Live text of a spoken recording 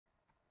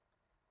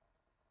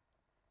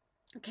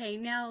Okay,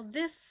 now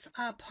this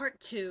part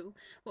two,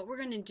 what we're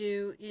going to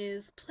do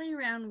is play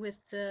around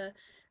with the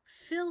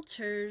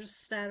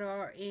filters that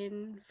are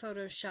in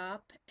Photoshop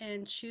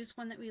and choose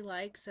one that we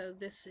like. So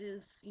this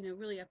is,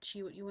 really up to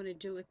you what you want to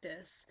do with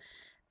this.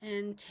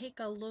 And take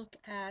a look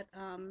at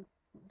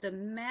the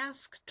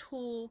mask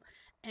tool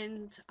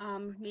and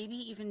maybe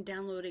even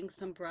downloading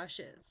some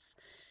brushes.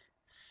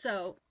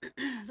 So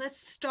let's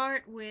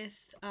start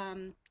with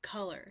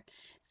color.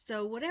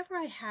 So whatever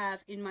I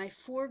have in my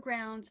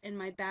foreground and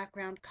my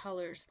background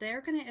colors,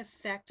 they're going to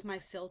affect my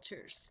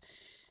filters.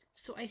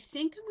 So I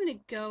think I'm going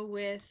to go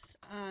with,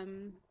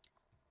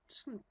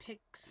 just going to pick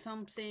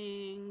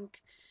something,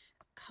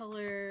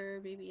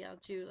 color, maybe I'll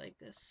do like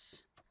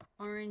this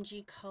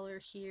orangey color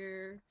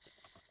here.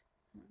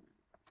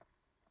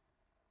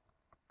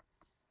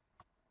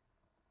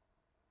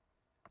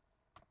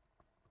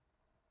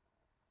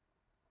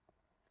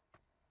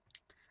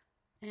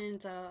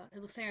 And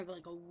it looks like I have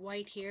like a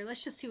white here.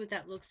 Let's just see what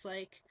that looks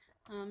like.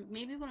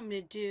 Maybe what I'm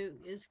going to do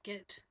is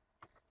get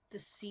the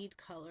seed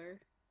color.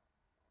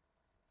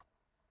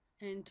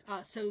 And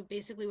so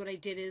basically what I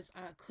did is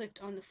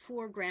clicked on the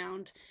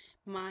foreground,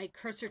 my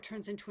cursor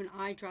turns into an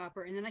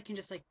eyedropper, and then I can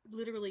just like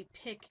literally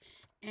pick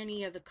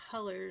any of the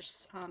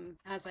colors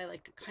as I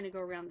like kind of go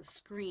around the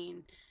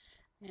screen.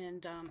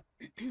 And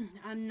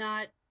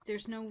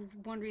there's no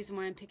one reason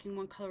why I'm picking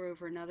one color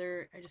over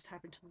another. I just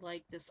happen to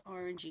like this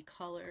orangey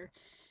color.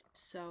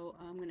 So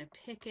I'm going to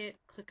pick it,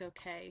 click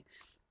OK,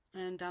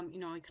 and I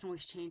can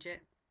always change it.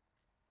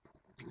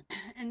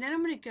 And then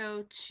I'm going to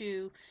go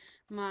to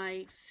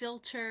my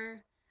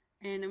filter,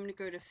 and I'm going to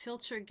go to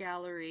filter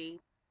gallery,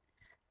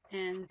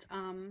 and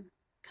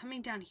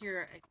coming down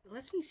here it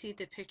lets me see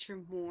the picture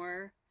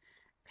more.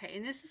 Okay,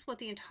 and this is what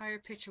the entire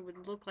picture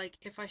would look like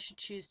if I should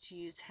choose to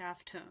use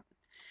halftone.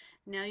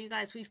 Now you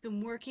guys, we've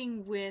been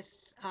working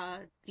with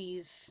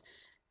these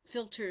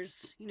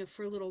filters,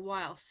 for a little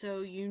while,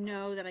 so you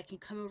know that I can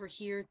come over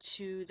here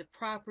to the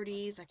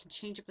properties. I can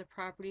change up the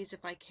properties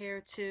if I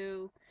care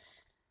to,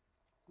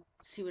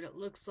 see what it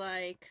looks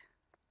like.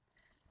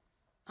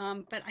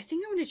 But I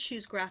think I'm going to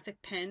choose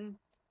graphic pen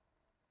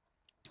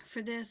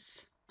for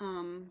this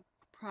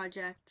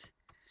project.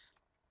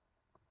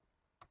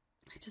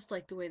 I just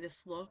like the way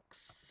this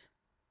looks.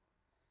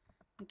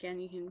 Again,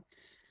 you can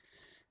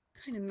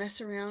kind of mess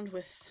around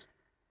with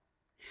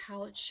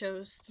how it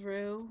shows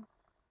through.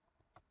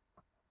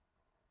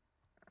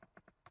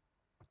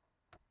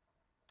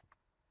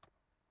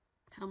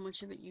 How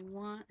much of it you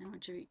want, how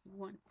much of it you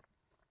want.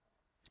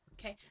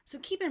 Okay, so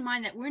keep in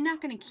mind that we're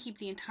not going to keep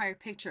the entire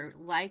picture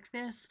like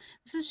this.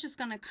 This is just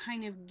going to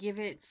kind of give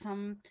it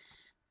some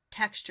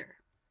texture.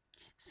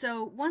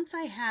 So once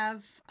I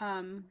have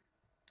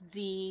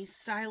the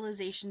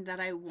stylization that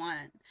I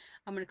want,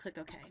 I'm going to click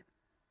OK.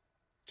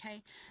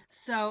 Okay,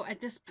 so at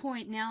this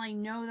point now I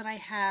know that I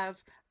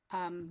have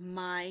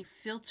my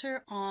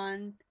filter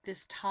on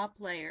this top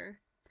layer.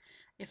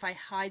 If I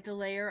hide the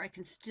layer, I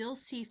can still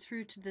see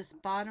through to this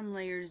bottom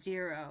layer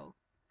 0.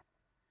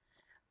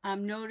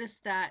 Notice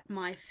that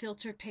my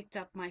filter picked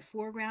up my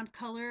foreground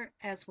color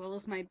as well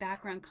as my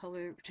background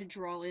color to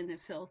draw in the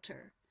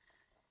filter.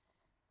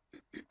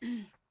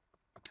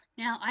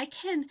 Now I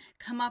can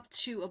come up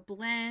to a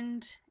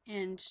blend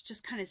and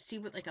just kind of see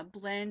what like a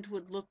blend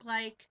would look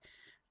like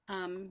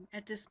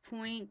at this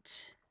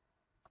point.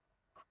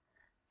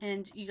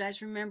 And you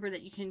guys remember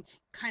that you can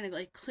kind of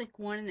like click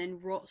one and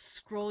then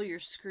scroll your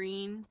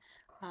screen,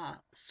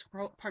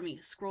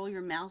 scroll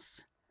your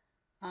mouse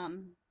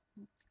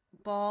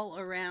ball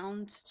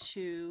around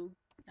to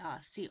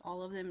see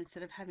all of them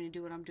instead of having to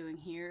do what I'm doing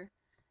here.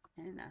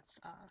 And that's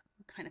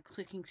kind of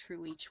clicking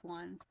through each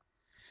one.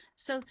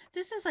 So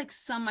this is like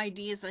some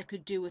ideas that I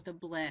could do with a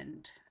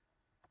blend.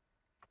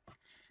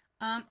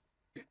 I'm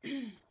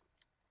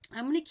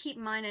going to keep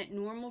mine at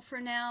normal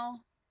for now,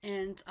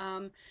 and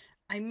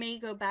I may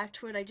go back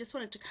to it. I just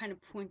wanted to kind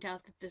of point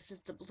out that this is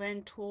the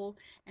blend tool,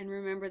 and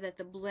remember that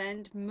the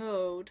blend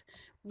mode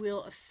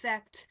will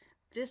affect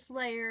this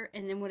layer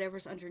and then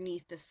whatever's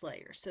underneath this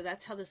layer. So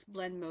that's how this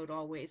blend mode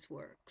always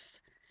works.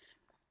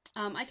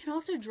 I can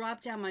also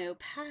drop down my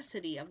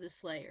opacity of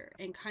this layer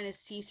and kind of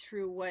see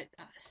through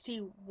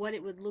see what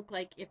it would look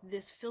like if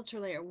this filter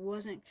layer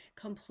wasn't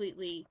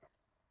completely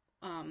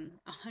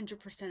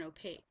 100%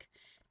 opaque.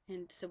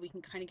 And so we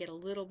can kind of get a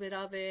little bit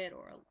of it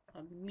or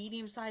a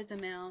medium-sized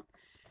amount.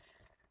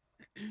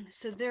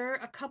 So there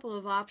are a couple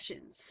of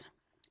options.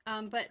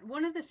 But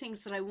one of the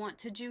things that I want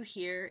to do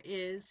here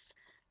is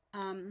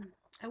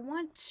I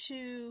want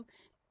to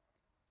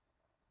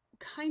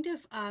kind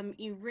of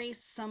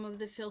erase some of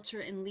the filter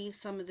and leave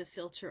some of the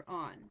filter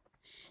on.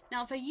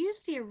 Now, if I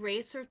use the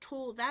eraser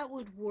tool, that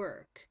would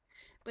work.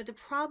 But the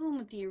problem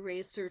with the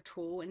eraser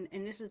tool, and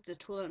this is the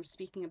tool that I'm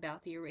speaking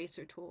about, the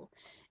eraser tool,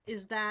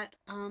 is that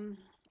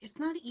it's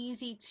not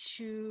easy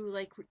to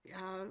like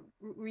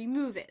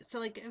remove it. So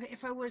like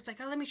if I was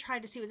like, oh, let me try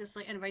to see what this is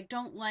like, and if I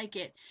don't like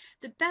it,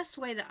 the best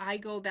way that I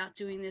go about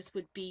doing this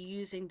would be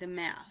using the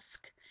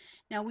mask.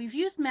 Now we've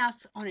used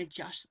masks on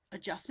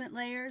adjustment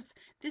layers.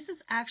 This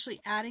is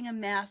actually adding a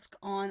mask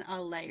on a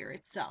layer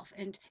itself.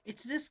 And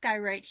it's this guy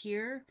right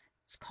here.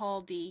 It's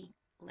called the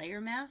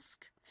layer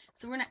mask.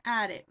 So we're going to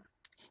add it.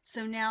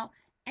 So now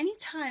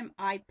anytime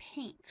I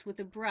paint with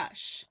a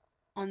brush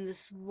on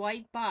this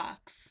white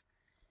box,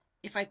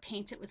 if I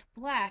paint it with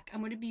black,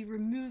 I'm going to be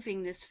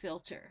removing this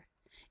filter.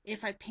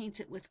 If I paint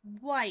it with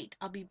white,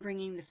 I'll be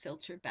bringing the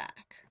filter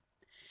back.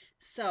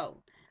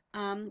 So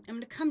I'm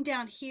going to come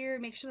down here,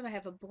 make sure that I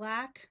have a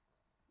black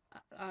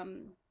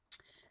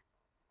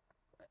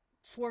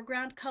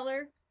foreground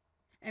color.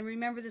 And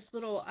remember, this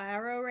little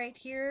arrow right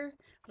here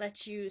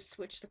lets you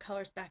switch the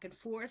colors back and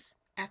forth.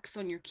 X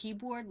on your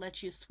keyboard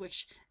lets you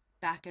switch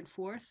back and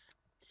forth.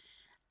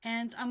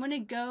 And I'm going to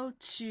go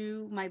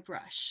to my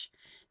brush.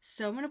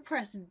 So I'm going to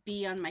press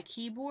B on my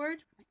keyboard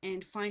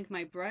and find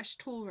my brush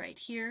tool right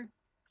here.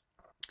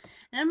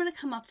 And I'm going to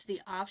come up to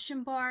the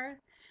option bar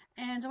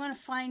and I want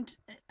to find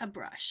a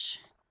brush.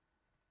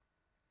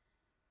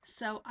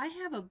 So I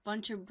have a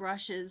bunch of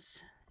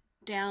brushes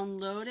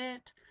downloaded.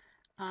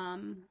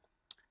 I'm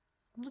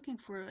looking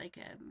for like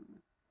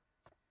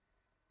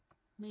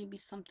maybe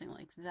something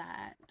like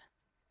that.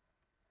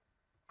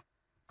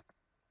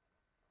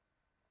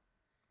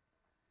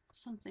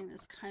 Something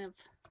that's kind of,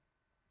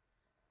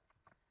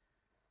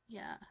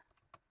 yeah.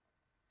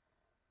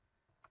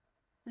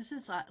 This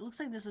is, it looks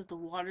like this is the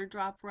water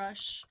drop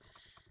brush.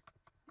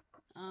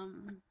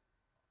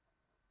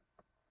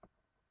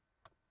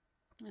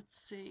 Let's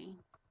see.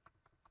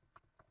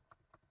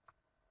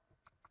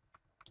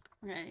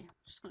 Okay, I'm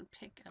just going to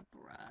pick a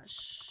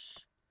brush.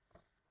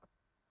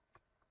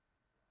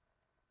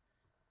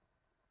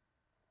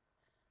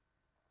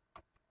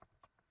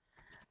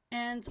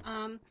 And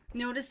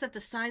notice that the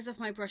size of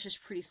my brush is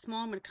pretty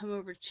small. I'm going to come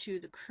over to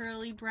the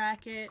curly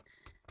bracket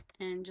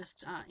and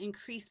just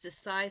increase the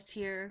size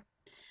here.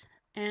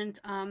 And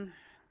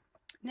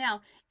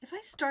now, if I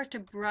start to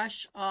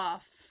brush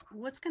off,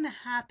 what's going to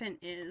happen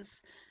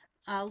is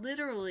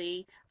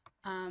literally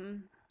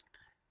I'm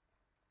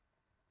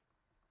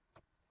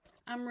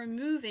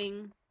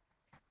removing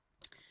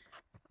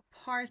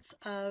parts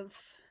of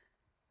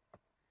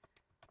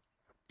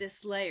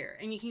this layer,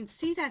 and you can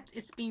see that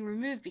it's being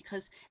removed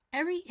because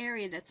every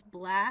area that's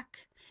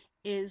black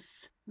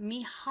is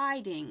me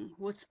hiding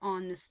what's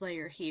on this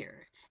layer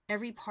here.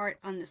 Every part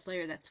on this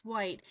layer that's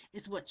white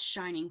is what's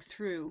shining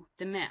through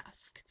the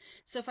mask.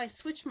 So if I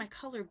switch my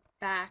color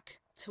back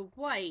to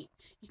white,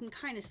 you can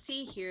kind of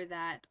see here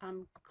that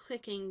I'm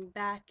clicking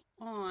back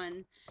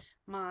on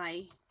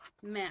my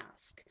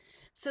mask.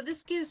 So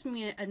this gives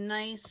me a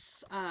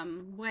nice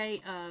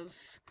way of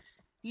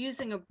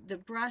using the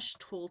brush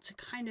tool to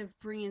kind of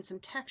bring in some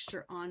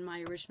texture on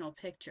my original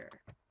picture.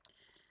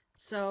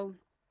 So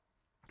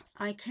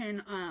I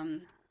can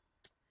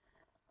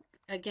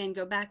again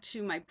go back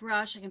to my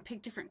brush. I can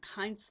pick different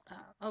kinds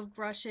of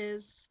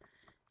brushes.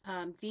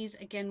 These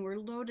again were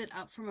loaded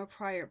up from a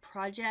prior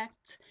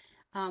project.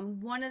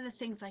 One of the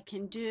things I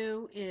can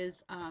do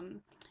is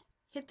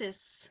hit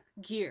this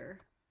gear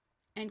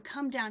and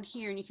come down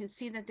here, and you can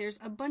see that there's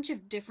a bunch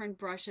of different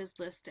brushes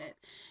listed.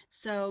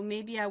 So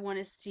maybe I want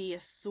to see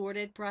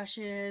assorted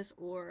brushes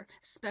or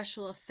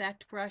special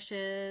effect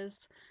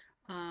brushes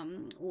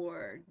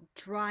or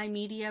dry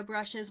media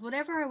brushes,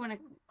 whatever I want to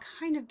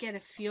kind of get a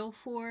feel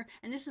for.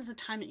 And this is the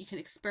time that you can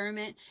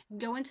experiment.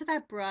 Go into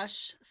that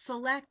brush,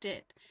 select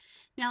it.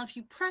 Now if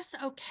you press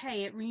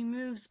OK, it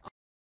removes all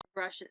the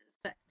brushes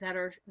that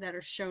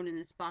are shown in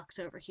this box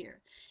over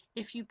here.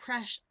 If you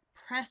press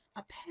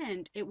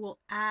append, it will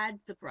add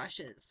the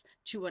brushes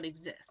to what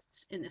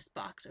exists in this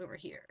box over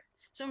here.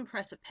 So I'm going to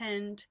press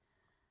append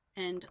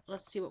and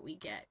let's see what we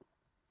get.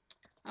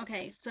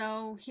 Okay,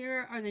 so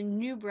here are the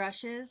new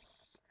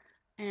brushes,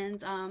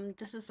 and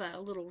this is a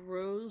little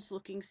rose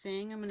looking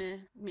thing. I'm going to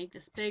make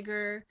this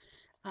bigger.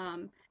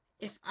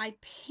 If I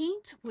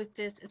paint with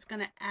this, it's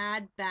going to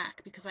add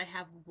back because I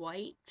have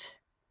white.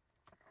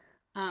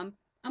 I'm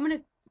going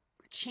to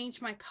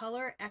change my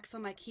color, X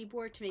on my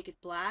keyboard, to make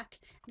it black.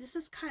 This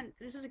is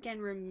again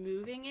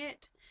removing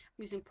it.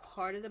 I'm using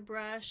part of the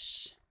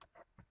brush.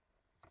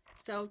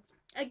 So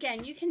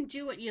again, you can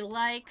do what you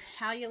like,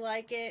 how you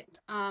like it,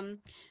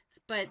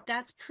 but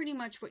that's pretty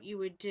much what you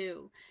would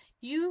do.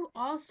 You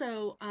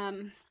also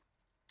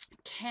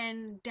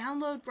can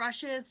download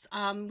brushes,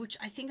 which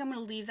I think I'm going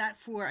to leave that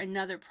for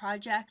another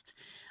project.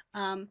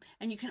 And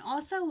you can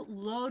also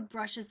load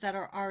brushes that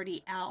are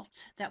already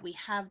out that we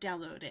have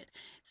downloaded.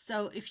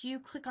 So if you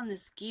click on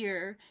this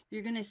gear,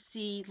 you're going to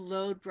see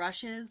load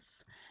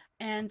brushes,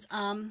 and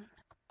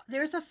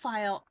there's a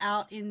file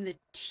out in the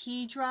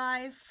T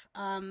drive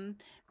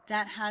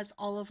that has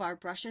all of our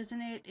brushes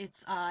in it.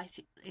 I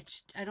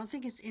don't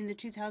think it's in the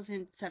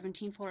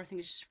 2017 folder. I think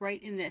it's just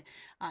right in the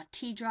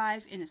T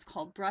drive, and it's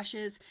called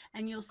brushes.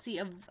 And you'll see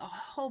a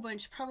whole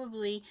bunch,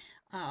 probably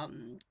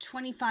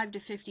 25 to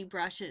 50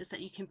 brushes that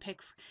you can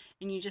pick,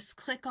 and you just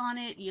click on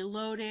it, you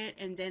load it,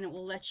 and then it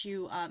will let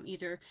you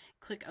either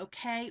click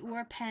OK or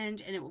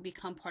append, and it will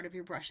become part of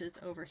your brushes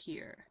over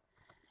here.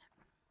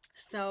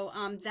 So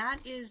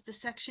that is the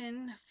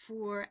section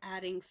for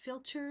adding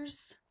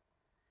filters,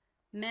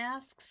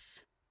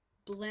 masks,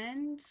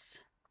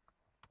 blends,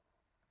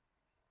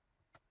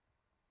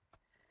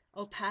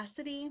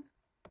 opacity,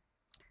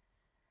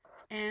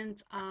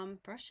 and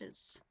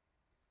brushes.